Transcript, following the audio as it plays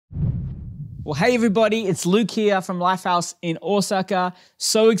Well, hey everybody, it's Luke here from Lifehouse in Osaka.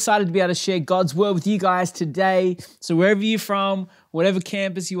 So excited to be able to share God's word with you guys today. So wherever you're from, whatever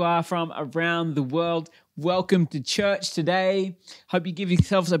campus you are from around the world, welcome to church today. Hope you give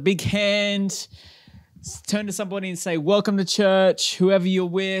yourselves a big hand. Turn to somebody and say, welcome to church, whoever you're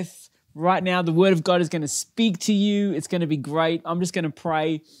with. Right now, the word of God is going to speak to you. It's going to be great. I'm just going to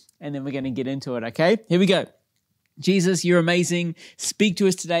pray and then we're going to get into it, okay? Here we go. Jesus, you're amazing. Speak to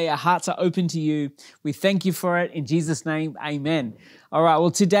us today. Our hearts are open to you. We thank you for it. In Jesus' name, amen. All right, well,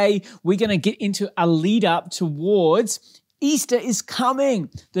 today we're going to get into a lead up towards Easter is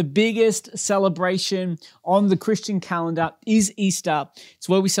coming. The biggest celebration on the Christian calendar is Easter. It's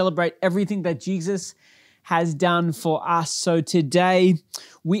where we celebrate everything that Jesus has done for us. So today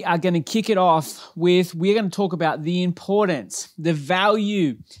we are going to kick it off with, we're going to talk about the importance, the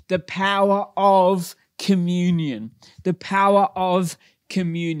value, the power of communion, the power of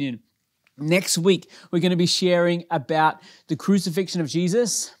communion. Next week, we're going to be sharing about the crucifixion of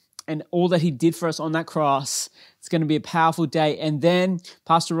Jesus and all that he did for us on that cross. It's going to be a powerful day. And then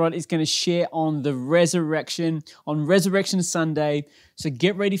Pastor Rod is going to share on the resurrection, on Resurrection Sunday. So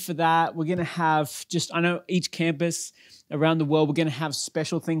get ready for that. We're going to have I know each campus around the world, we're going to have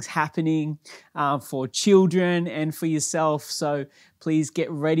special things happening for children and for yourself. So please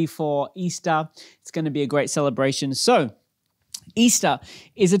get ready for Easter. It's going to be a great celebration. So Easter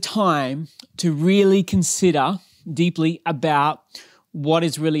is a time to really consider deeply about what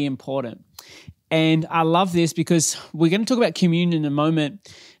is really important. And I love this because we're going to talk about communion in a moment,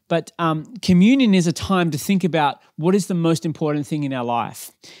 but communion is a time to think about what is the most important thing in our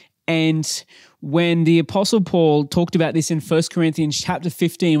life. And when the Apostle Paul talked about this in 1 Corinthians chapter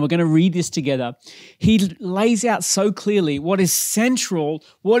 15, we're going to read this together. He lays out so clearly what is central,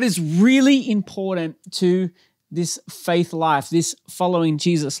 what is really important to this faith life, this following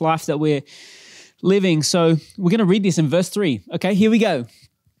Jesus life that we're living. So we're going to read this in verse 3. Okay, here we go.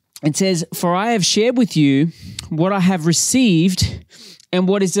 It says, "For I have shared with you what I have received and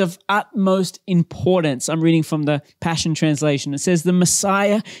what is of utmost importance." I'm reading from the Passion Translation. It says, "The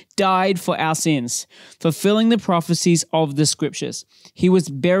Messiah died for our sins, fulfilling the prophecies of the scriptures. He was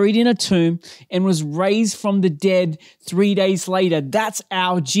buried in a tomb and was raised from the dead 3 days later." That's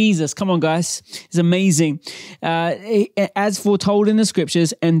our Jesus. Come on, guys. It's amazing. As foretold in the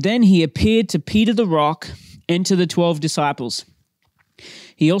scriptures, and then he appeared to Peter the Rock and to the 12 disciples.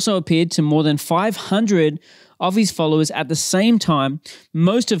 He also appeared to more than 500 of his followers at the same time,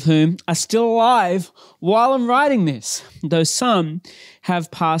 most of whom are still alive while I'm writing this, though some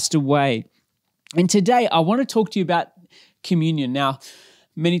have passed away. And today I want to talk to you about communion. Now,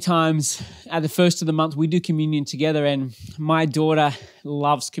 many times at the first of the month, we do communion together, and my daughter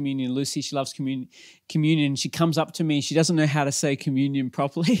loves communion. Lucy, she loves communion. She comes up to me. She doesn't know how to say communion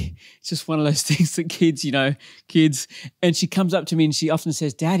properly. It's just one of those things that kids. And she comes up to me and she often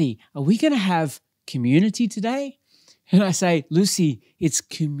says, "Daddy, are we going to have community today?" And I say, "Lucy, it's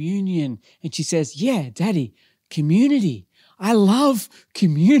communion." And she says, "Yeah, Daddy, community. I love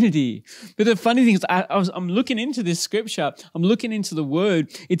community." But the funny thing is, I'm looking into this scripture. I'm looking into the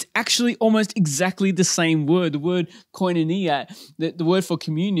word. It's actually almost exactly the same word, the word koinonia, the word for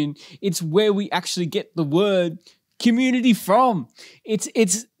communion. It's where we actually get the word community from. It's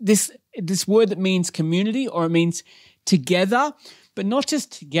this word that means community, or it means together, but not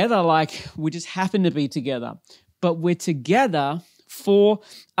just together like we just happen to be together, but we're together for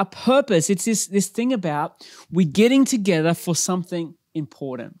a purpose. It's this thing about we getting together for something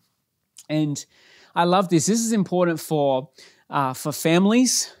important. And I love this. This is important for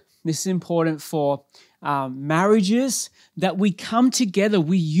families. This is important for marriages, that we come together,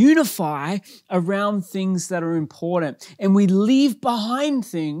 we unify around things that are important, and we leave behind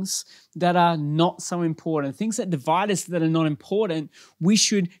things that are not so important, things that divide us that are not important. We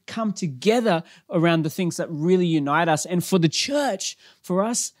should come together around the things that really unite us. And for the church, for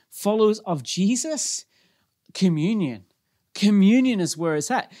us followers of Jesus, communion. Communion is where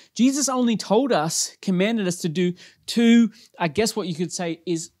it's at. Jesus only commanded us to do two, I guess what you could say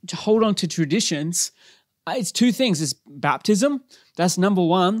is to hold on to traditions. It's two things. It's baptism. That's number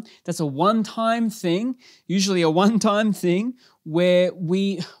one. That's a one-time thing, usually a one-time thing where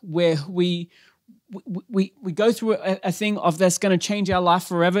we go through a thing of that's going to change our life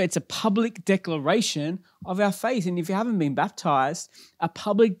forever. It's a public declaration of our faith. And if you haven't been baptized, a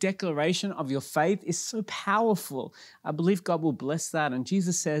public declaration of your faith is so powerful. I believe God will bless that. And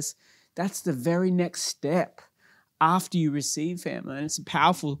Jesus says that's the very next step after you receive Him. And it's a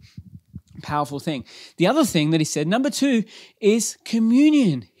powerful Powerful thing. The other thing that he said, number 2, is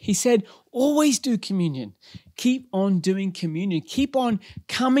communion. He said, always do communion. Keep on doing communion. Keep on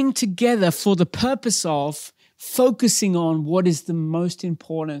coming together for the purpose of focusing on what is the most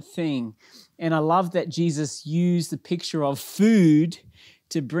important thing. And I love that Jesus used the picture of food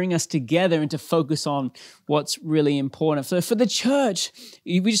to bring us together and to focus on what's really important. So for the church,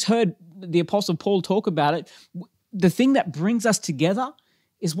 we just heard the Apostle Paul talk about it. The thing that brings us together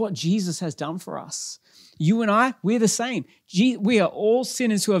is what Jesus has done for us. You and I, we're the same. We are all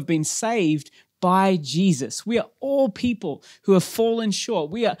sinners who have been saved by Jesus. We are all people who have fallen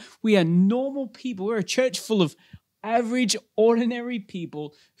short. We are normal people. We're a church full of average, ordinary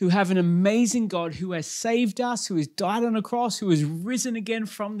people who have an amazing God who has saved us, who has died on a cross, who has risen again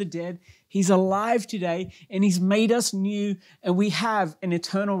from the dead. He's alive today and he's made us new, and we have an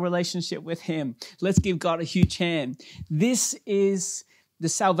eternal relationship with him. Let's give God a huge hand. This is the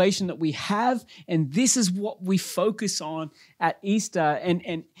salvation that we have, and this is what we focus on at Easter.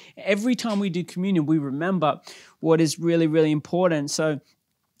 And every time we do communion, we remember what is really, really important. So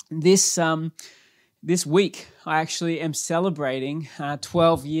this week, I actually am celebrating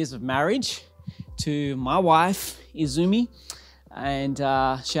 12 years of marriage to my wife, Izumi. And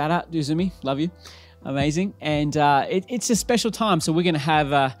shout out to Izumi, love you, amazing. And it's a special time, so we're going to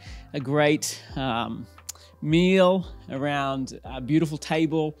have a great meal around a beautiful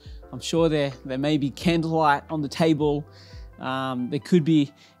table. I'm sure there may be candlelight on the table. There could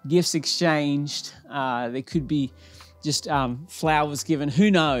be gifts exchanged. There could be just flowers given. Who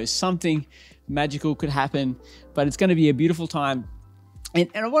knows? Something magical could happen, but it's going to be a beautiful time.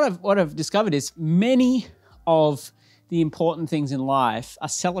 And what I've discovered is many of the important things in life are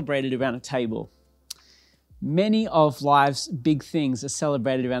celebrated around a table. Many of life's big things are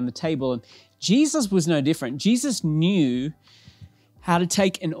celebrated around the table. And Jesus was no different. Jesus knew how to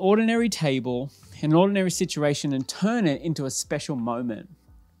take an ordinary table, an ordinary situation, and turn it into a special moment.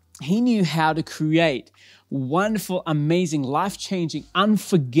 He knew how to create wonderful, amazing, life-changing,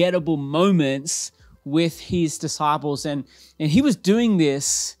 unforgettable moments with his disciples. And he was doing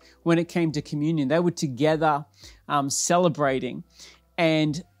this when it came to communion. They were together celebrating,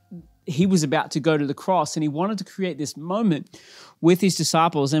 and he was about to go to the cross, and he wanted to create this moment with his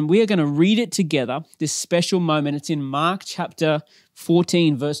disciples. And we are going to read it together, this special moment. It's in Mark chapter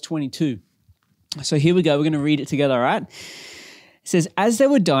 14, verse 22. So here we go. We're going to read it together, all right? It says, as they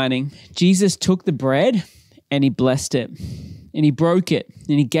were dining, Jesus took the bread and he blessed it, and he broke it,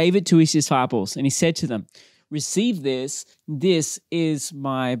 and he gave it to his disciples, and he said to them, receive this. This is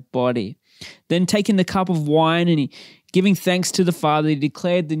my body. Then taking the cup of wine, and he giving thanks to the Father, he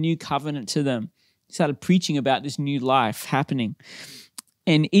declared the new covenant to them. He started preaching about this new life happening.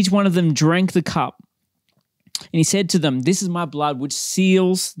 And each one of them drank the cup. And he said to them, this is my blood, which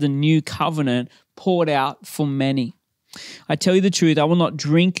seals the new covenant poured out for many. I tell you the truth, I will not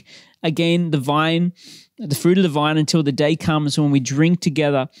drink again the fruit of the vine, until the day comes when we drink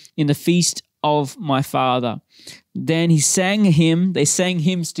together in the feast of my Father. Then they sang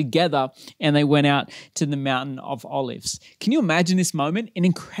hymns together, and they went out to the mountain of Olives. Can you imagine this moment? An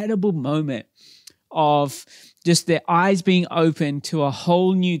incredible moment of just their eyes being open to a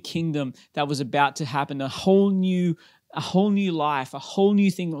whole new kingdom that was about to happen, a whole new life, a whole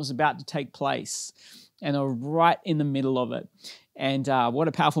new thing that was about to take place. And they were right in the middle of it. And what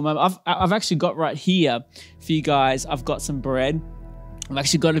a powerful moment. I've actually got right here for you guys, I've got some bread. I've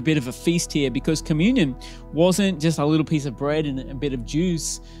actually got a bit of a feast here, because communion wasn't just a little piece of bread and a bit of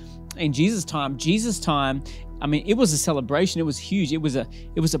juice. In Jesus' time, I mean, it was a celebration. It was huge. It was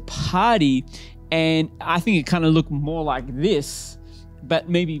a party, and I think it kind of looked more like this, but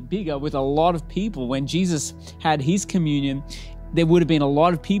maybe bigger, with a lot of people. When Jesus had his communion, there would have been a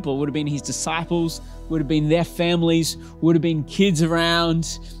lot of people. It would have been his disciples, would have been their families, would have been kids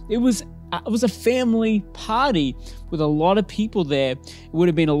around. It was a family party with a lot of people there. It would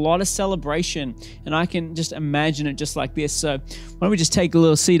have been a lot of celebration, and I can just imagine it just like this. So why don't we just take a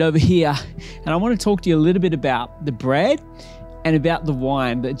little seat over here, and I want to talk to you a little bit about the bread and about the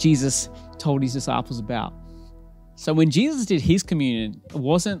wine that Jesus told his disciples about. So when Jesus did his communion, it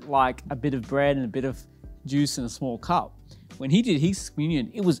wasn't like a bit of bread and a bit of juice in a small cup. When he did his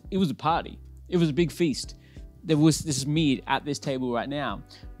communion, it was a party. It was a big feast. There was this meat at this table right now,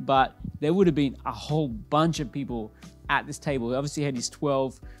 but there would have been a whole bunch of people at this table. He obviously had his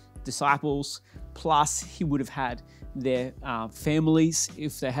 12 disciples, plus he would have had their families,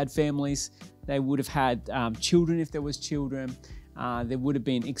 if they had families. They would have had children if there was children. There would have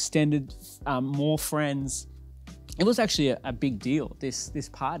been extended, more friends. It was actually a big deal, this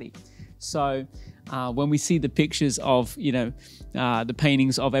party. So when we see the pictures of, the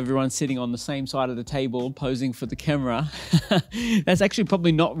paintings of everyone sitting on the same side of the table posing for the camera, that's actually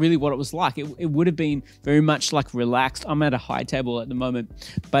probably not really what it was like. It would have been very much like relaxed. I'm at a high table at the moment,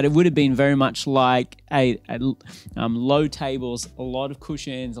 but it would have been very much like a low tables, a lot of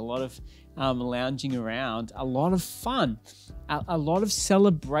cushions, a lot of lounging around, a lot of fun, a lot of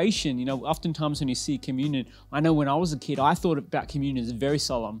celebration. Oftentimes when you see communion, I know when I was a kid, I thought about communion as very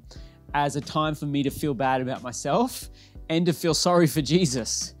solemn, as a time for me to feel bad about myself and to feel sorry for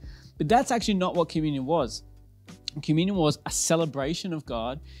Jesus. But that's actually not what communion was. Communion was a celebration of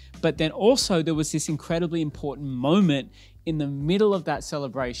God, but then also there was this incredibly important moment in the middle of that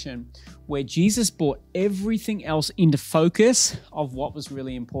celebration where Jesus brought everything else into focus of what was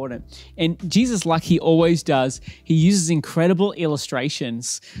really important. And Jesus, like he always does, he uses incredible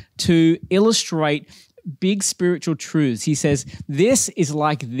illustrations to illustrate big spiritual truths. He says, this is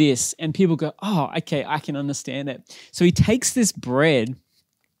like this. And people go, oh, okay, I can understand it. So he takes this bread.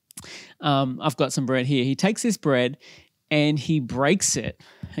 I've got some bread here. He takes this bread and he breaks it,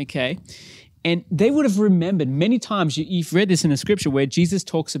 okay? And they would have remembered many times, you've read this in the scripture where Jesus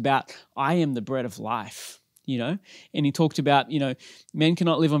talks about, I am the bread of life, and he talked about, men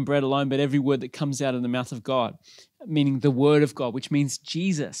cannot live on bread alone, but every word that comes out of the mouth of God, meaning the word of God, which means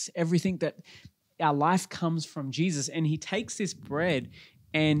Jesus. Everything that our life comes from Jesus. And he takes this bread,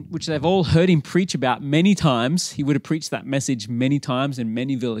 and which they've all heard him preach about many times. He would have preached that message many times in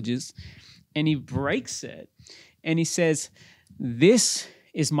many villages. And he breaks it and he says, this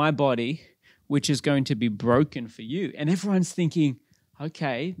is my body, which is going to be broken for you. And everyone's thinking,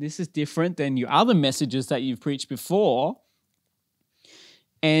 okay, this is different than your other messages that you've preached before.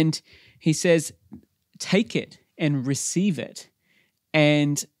 And he says, take it and receive it.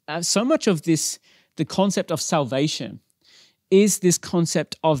 And so much of this, the concept of salvation, is this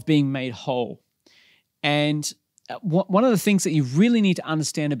concept of being made whole. And one of the things that you really need to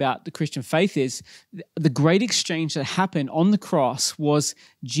understand about the Christian faith is the great exchange that happened on the cross was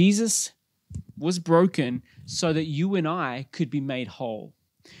Jesus was broken so that you and I could be made whole.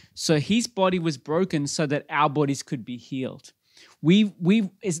 So his body was broken so that our bodies could be healed. We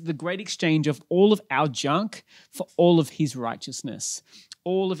is the great exchange of all of our junk for all of his righteousness,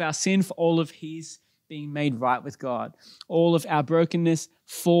 all of our sin for all of his being made right with God, all of our brokenness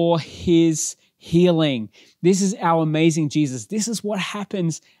for his healing. This is our amazing Jesus. This is what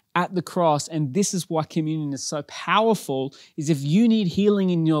happens at the cross, and this is why communion is so powerful, is if you need healing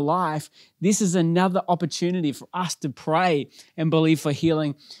in your life, this is another opportunity for us to pray and believe for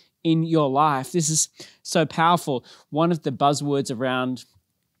healing in your life. This is so powerful. One of the buzzwords around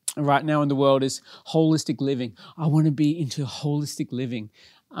right now in the world is holistic living. I want to be into holistic living.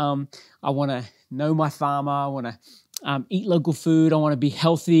 I want to know my farmer. I want to eat local food. I want to be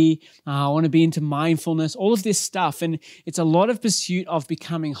healthy. I want to be into mindfulness, all of this stuff. And it's a lot of pursuit of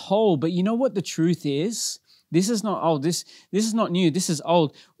becoming whole. But you know what the truth is? This is not old. This is not new. This is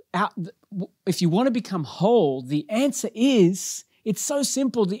old. If you want to become whole, the answer is, it's so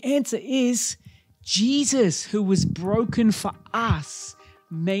simple. The answer is Jesus, who was broken for us,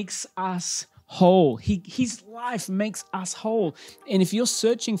 makes us whole. His life makes us whole. And if you're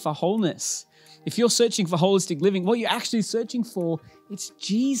searching for wholeness, if you're searching for holistic living, what you're actually searching for, it's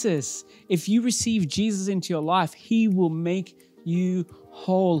Jesus. If you receive Jesus into your life, he will make you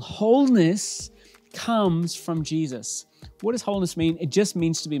whole. Wholeness comes from Jesus. What does wholeness mean? It just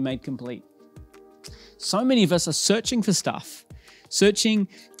means to be made complete. So many of us are searching for stuff. Searching,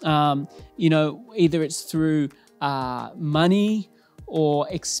 either it's through money or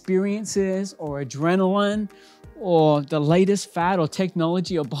experiences or adrenaline or the latest fad or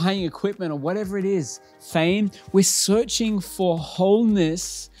technology or buying equipment or whatever it is, fame. We're searching for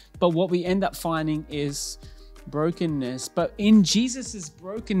wholeness, but what we end up finding is brokenness. But in Jesus's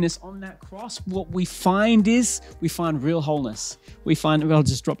brokenness on that cross, what we find is we find real wholeness. I'll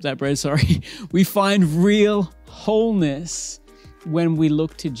just drop that bread, sorry. We find real wholeness when we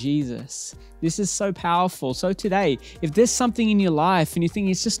look to Jesus. This is so powerful. So today, if there's something in your life and you think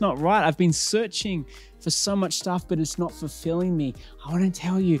it's just not right, I've been searching for so much stuff, but it's not fulfilling me, I want to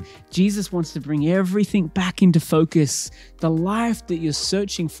tell you, Jesus wants to bring everything back into focus. The life that you're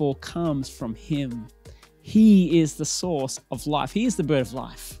searching for comes from him. He is the source of life. He is the bread of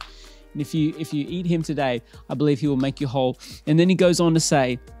life. And if you eat him today, I believe he will make you whole. And then he goes on to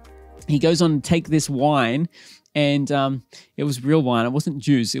take this wine, and it was real wine. It wasn't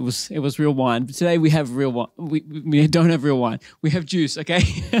juice. It was real wine. But today we have real wine. We don't have real wine. We have juice, okay?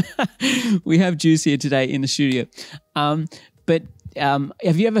 We have juice here today in the studio. But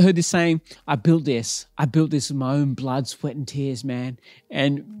have you ever heard this saying, I built this with my own blood, sweat, and tears, man.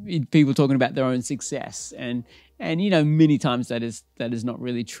 And people talking about their own success. And many times that is not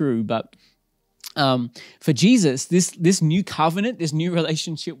really true. But for Jesus, this new covenant, this new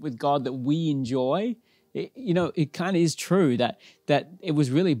relationship with God that we enjoy, it kind of is true that it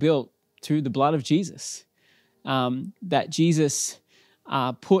was really built through the blood of Jesus. That Jesus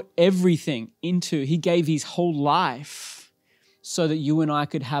put everything he gave his whole life so that you and I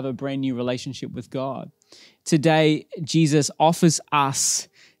could have a brand new relationship with God. Today, Jesus offers us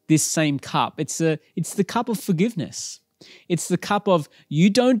this same cup. It's the cup of forgiveness. It's the cup of, you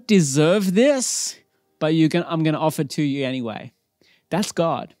don't deserve this, but I'm going to offer it to you anyway. That's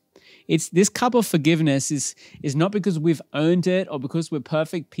God. It's this cup of forgiveness is not because we've earned it or because we're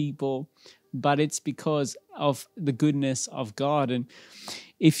perfect people, but it's because of the goodness of God. And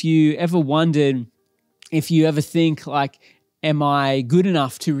if you ever wondered, if you ever think like, am I good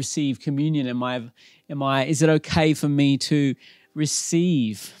enough to receive communion? Is it okay for me to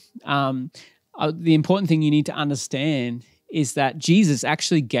receive? The important thing you need to understand is that Jesus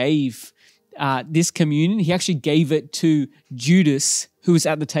actually gave this communion. He actually gave it to Judas, who was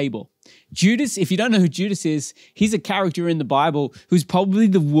at the table. Judas, if you don't know who Judas is, he's a character in the Bible who's probably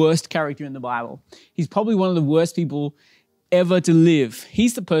the worst character in the Bible. He's probably one of the worst people ever to live.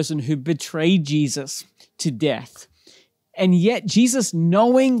 He's the person who betrayed Jesus to death. And yet Jesus,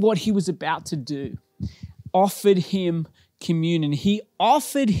 knowing what he was about to do, offered him communion. He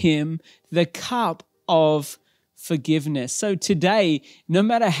offered him the cup of forgiveness. So today, no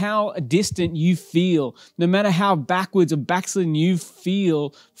matter how distant you feel, no matter how backwards or backslidden you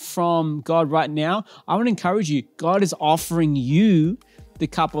feel from God right now, I want to encourage you, God is offering you the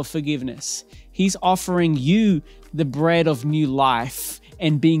cup of forgiveness. He's offering you the bread of new life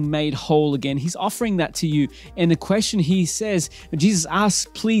and being made whole again. He's offering that to you. And the question he says, Jesus asks,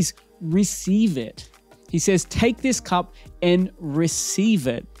 please receive it. He says, take this cup and receive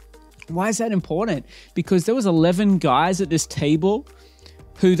it. Why is that important? Because there was 11 guys at this table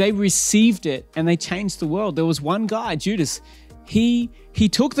who they received it and they changed the world. There was one guy, Judas. He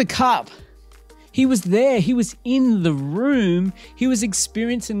took the cup. He was there. He was in the room. He was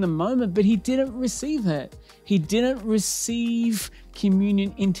experiencing the moment, but he didn't receive it. He didn't receive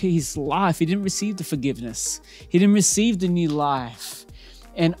communion into his life. He didn't receive the forgiveness. He didn't receive the new life.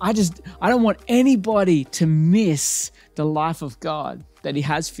 And I don't want anybody to miss the life of God that he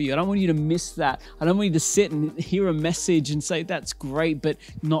has for you. I don't want you to miss that. I don't want you to sit and hear a message and say, that's great, but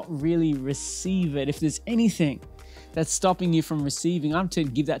not really receive it. If there's anything that's stopping you from receiving, I'm to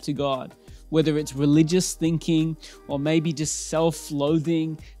give that to God. Whether it's religious thinking or maybe just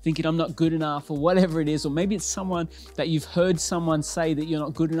self-loathing, thinking I'm not good enough or whatever it is, or maybe it's someone that you've heard someone say that you're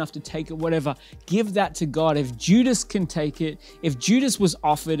not good enough to take it, whatever, give that to God. If Judas can take it, if Judas was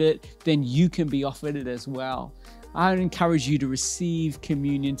offered it, then you can be offered it as well. I would encourage you to receive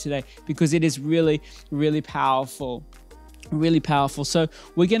communion today because it is really, really powerful, really powerful. So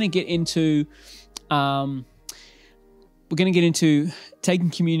we're going to get into taking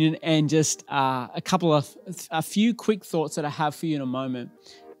communion and just a few quick thoughts that I have for you in a moment.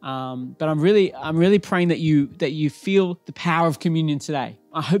 But I'm really praying that you feel the power of communion today.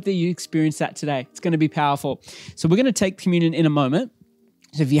 I hope that you experience that today. It's going to be powerful. So we're going to take communion in a moment.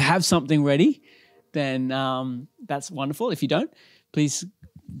 So if you have something ready, then that's wonderful. If you don't, please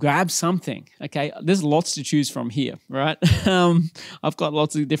grab something, okay? There's lots to choose from here, right? I've got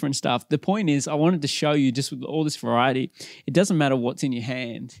lots of different stuff. The point is, I wanted to show you just with all this variety, it doesn't matter what's in your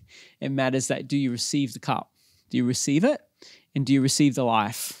hand. It matters that do you receive the cup? Do you receive it? And do you receive the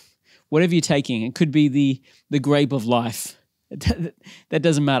life? Whatever you're taking, it could be the grape of life. That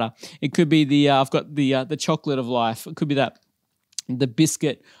doesn't matter. It could be I've got the chocolate of life. It could be the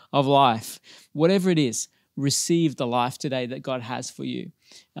biscuit of life. Whatever it is, receive the life today that God has for you.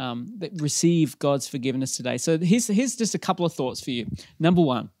 Receive God's forgiveness today. So here's just a couple of thoughts for you. Number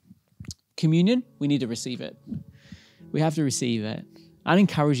one, communion, we need to receive it. We have to receive it. I'd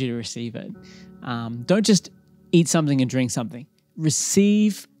encourage you to receive it. Don't just eat something and drink something.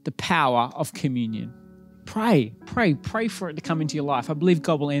 Receive the power of communion. Pray for it to come into your life. I believe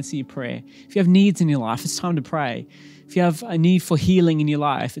God will answer your prayer. If you have needs in your life, it's time to pray. If you have a need for healing in your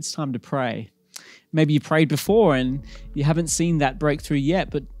life, it's time to pray. Maybe you prayed before and you haven't seen that breakthrough yet,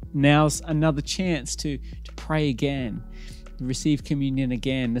 but now's another chance to pray again, receive communion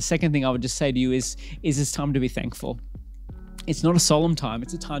again. The second thing I would just say to you is it's time to be thankful. It's not a solemn time,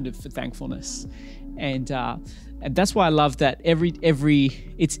 it's a time for thankfulness. And that's why I love that we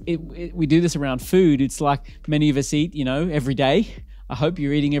do this around food. It's like many of us eat, every day. I hope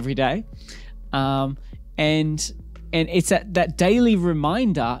you're eating every day. And And it's that daily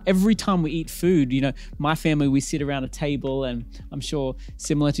reminder every time we eat food. You know, my family, we sit around a table, and I'm sure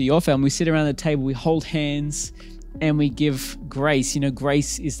similar to your family, we sit around the table, we hold hands, and we give grace. You know,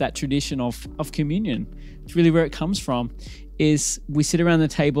 grace is that tradition of communion. It's really where it comes from, is we sit around the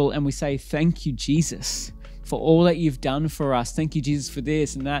table and we say, thank you, Jesus, for all that you've done for us. Thank you, Jesus, for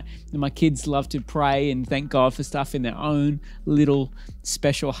this and that. And my kids love to pray and thank God for stuff in their own little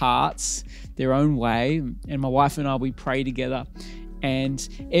special hearts, their own way. And my wife and I, we pray together. And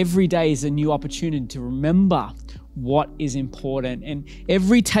every day is a new opportunity to remember what is important. And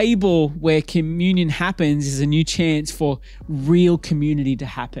every table where communion happens is a new chance for real community to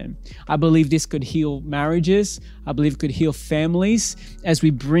happen. I believe this could heal marriages. I believe it could heal families as we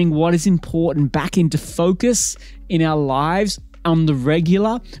bring what is important back into focus in our lives on the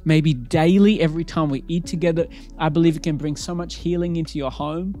regular, maybe daily, every time we eat together. I believe it can bring so much healing into your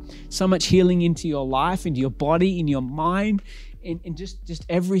home, so much healing into your life, into your body, in your mind, and just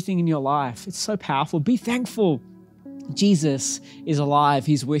everything in your life. It's so powerful. Be thankful. Jesus is alive.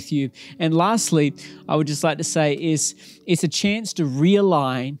 He's with you. And lastly, I would just like to say is it's a chance to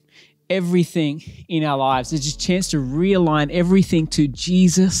realign everything in our lives. It's a chance to realign everything to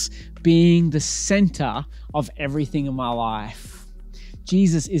Jesus being the center of everything in my life.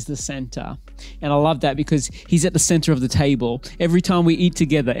 Jesus is the center. And I love that because he's at the center of the table. Every time we eat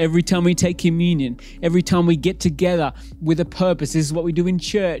together, every time we take communion, every time we get together with a purpose. This is what we do in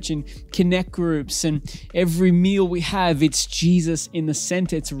church and connect groups, and every meal we have, it's Jesus in the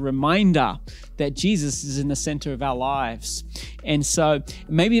center. It's a reminder that Jesus is in the center of our lives. And so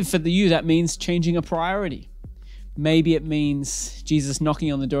maybe for you, that means changing a priority. Maybe it means Jesus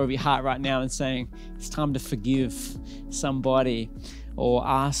knocking on the door of your heart right now and saying, it's time to forgive somebody, or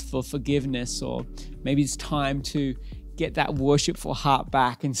ask for forgiveness, or maybe it's time to get that worshipful heart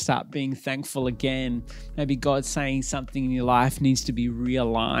back and start being thankful again. Maybe God's saying something in your life needs to be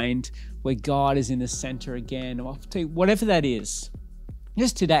realigned, where God is in the center again. Or whatever that is,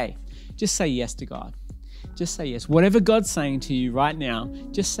 just today, just say yes to God. Just say yes. Whatever God's saying to you right now,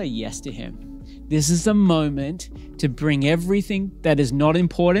 just say yes to him. This is the moment to bring everything that is not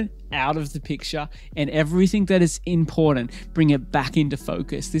important out of the picture, and everything that is important, bring it back into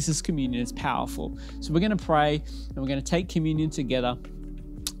focus. This is communion. It's powerful. So we're going to pray and we're going to take communion together.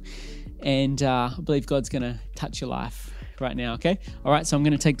 And I believe God's going to touch your life right now, okay? All right, so I'm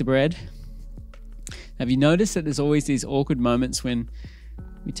going to take the bread. Have you noticed that there's always these awkward moments when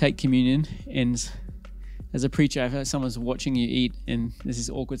we take communion, and as a preacher, I've heard someone's watching you eat and there's these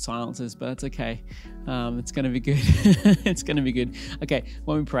awkward silences, but it's okay. It's going to be good. It's going to be good. Okay,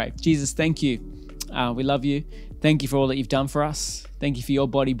 when we pray. Jesus, thank you. We love you. Thank you for all that you've done for us. Thank you for your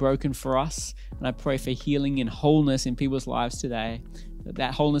body broken for us. And I pray for healing and wholeness in people's lives today.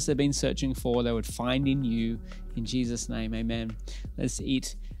 That wholeness they've been searching for, they would find in you. In Jesus' name, amen. Let's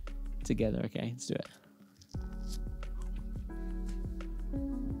eat together, okay? Let's do it.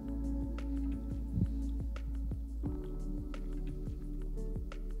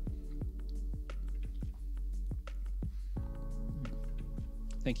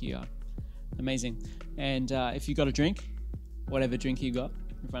 Thank you, God. Amazing. And if you got a drink, whatever drink you got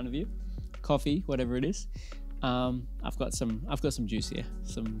in front of you, coffee, whatever it is, I've got some juice here,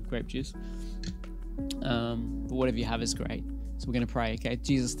 some grape juice. But whatever you have is great. So we're going to pray, okay?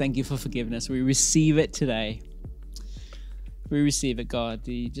 Jesus, thank you for forgiveness. We receive it today. We receive it, God.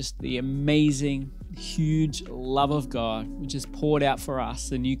 The amazing, huge love of God, which is poured out for us,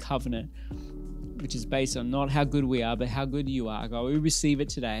 the new covenant, which is based on not how good we are, but how good you are, God. We receive it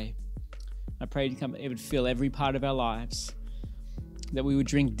today. I pray it would fill every part of our lives, that we would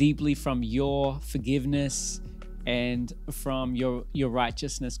drink deeply from your forgiveness and from your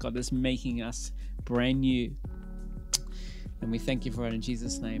righteousness, God, that's making us brand new. And we thank you for it in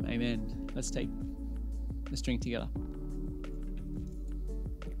Jesus' name. Amen. Let's drink together.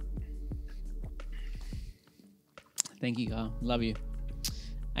 Thank you, God. Love you.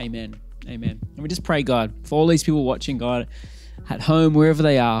 Amen. Amen. And we just pray, God, for all these people watching, God, at home, wherever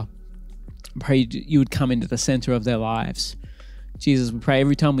they are, pray you would come into the center of their lives. Jesus, we pray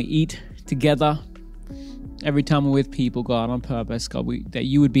every time we eat together, every time we're with people, God, on purpose, God, that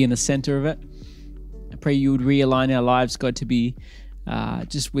you would be in the center of it. I pray you would realign our lives, God, to be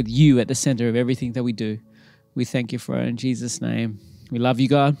just with you at the center of everything that we do. We thank you for it in Jesus' name. We love you,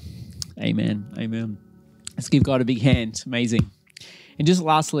 God. Amen. Amen. Let's give God a big hand. Amazing. And just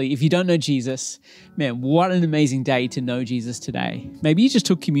lastly, if you don't know Jesus, man, what an amazing day to know Jesus today. Maybe you just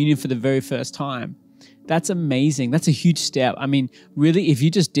took communion for the very first time. That's amazing. That's a huge step. I mean, really, if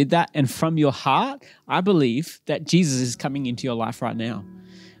you just did that and from your heart, I believe that Jesus is coming into your life right now.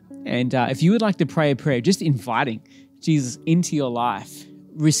 And if you would like to pray a prayer, just inviting Jesus into your life,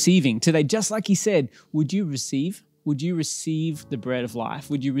 receiving today, just like he said, would you receive? Would you receive the bread of life?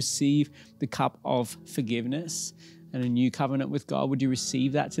 Would you receive the cup of forgiveness and a new covenant with God? Would you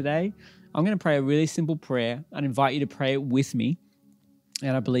receive that today? I'm going to pray a really simple prayer. I'd invite you to pray it with me.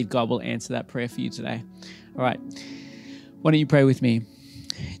 And I believe God will answer that prayer for you today. All right. Why don't you pray with me?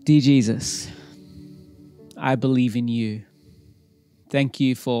 Dear Jesus, I believe in you. Thank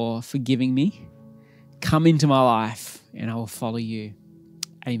you for forgiving me. Come into my life and I will follow you.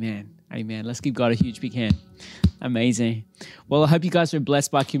 Amen. Amen. Let's give God a huge big hand. Amazing. Well, I hope you guys are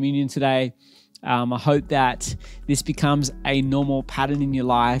blessed by communion today. I hope that this becomes a normal pattern in your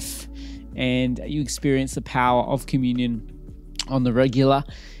life and you experience the power of communion on the regular.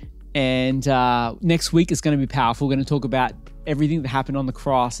 And next week is going to be powerful. We're going to talk about everything that happened on the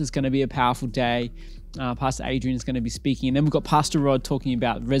cross. It's going to be a powerful day. Pastor Adrian is going to be speaking. And then we've got Pastor Rod talking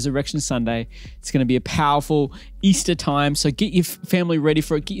about Resurrection Sunday. It's going to be a powerful Easter time. So get your family ready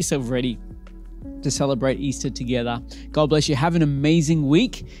for it. Get yourself ready to celebrate Easter together. God bless you. Have an amazing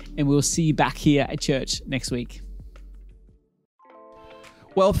week. And we'll see you back here at church next week.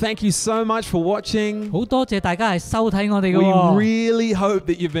 Well, thank you so much for watching. 好多謝大家係收睇我哋嘅 We 喎， really hope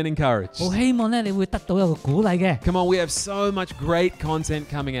that you've been encouraged. 好希望咧你會得到一個鼓勵嘅。Come on, we have so much great content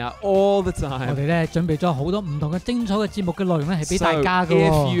coming out all the 我 time. 哋咧準備咗好多唔同嘅精彩嘅節目嘅內容咧係俾 So 大家嘅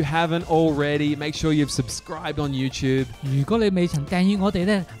if you 喎。 haven't already, make sure you've subscribed on YouTube. 如果你未曾訂閱我哋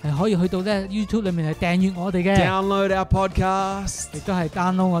咧，係可以去到咧 YouTube 裏面係訂閱我哋嘅， Download our podcast 亦都係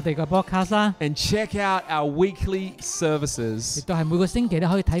download 我哋嘅 podcast 啦， and check out our weekly services. 亦都係每個星期咧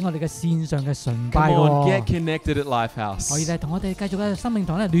可以睇我哋嘅線上嘅崇 Come 拜 on, 喎 get。connected at Lifehouse. 可以咧同我哋繼續喺生命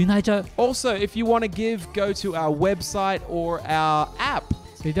堂咧聯繫着。 Also, if you want to give, go to our website or our app.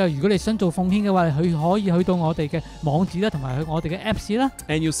 亦都係如果你想做奉獻嘅話，佢可以去到我哋嘅網址啦，同埋去我哋嘅 Apps 啦，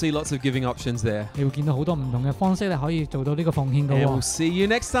 And you'll see lots of giving options there. 你會見到好多唔同嘅方式咧可以做到呢個奉獻嘅 And 喎 we'll。see you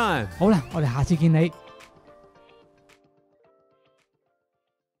next time. 好啦，我哋下次見你。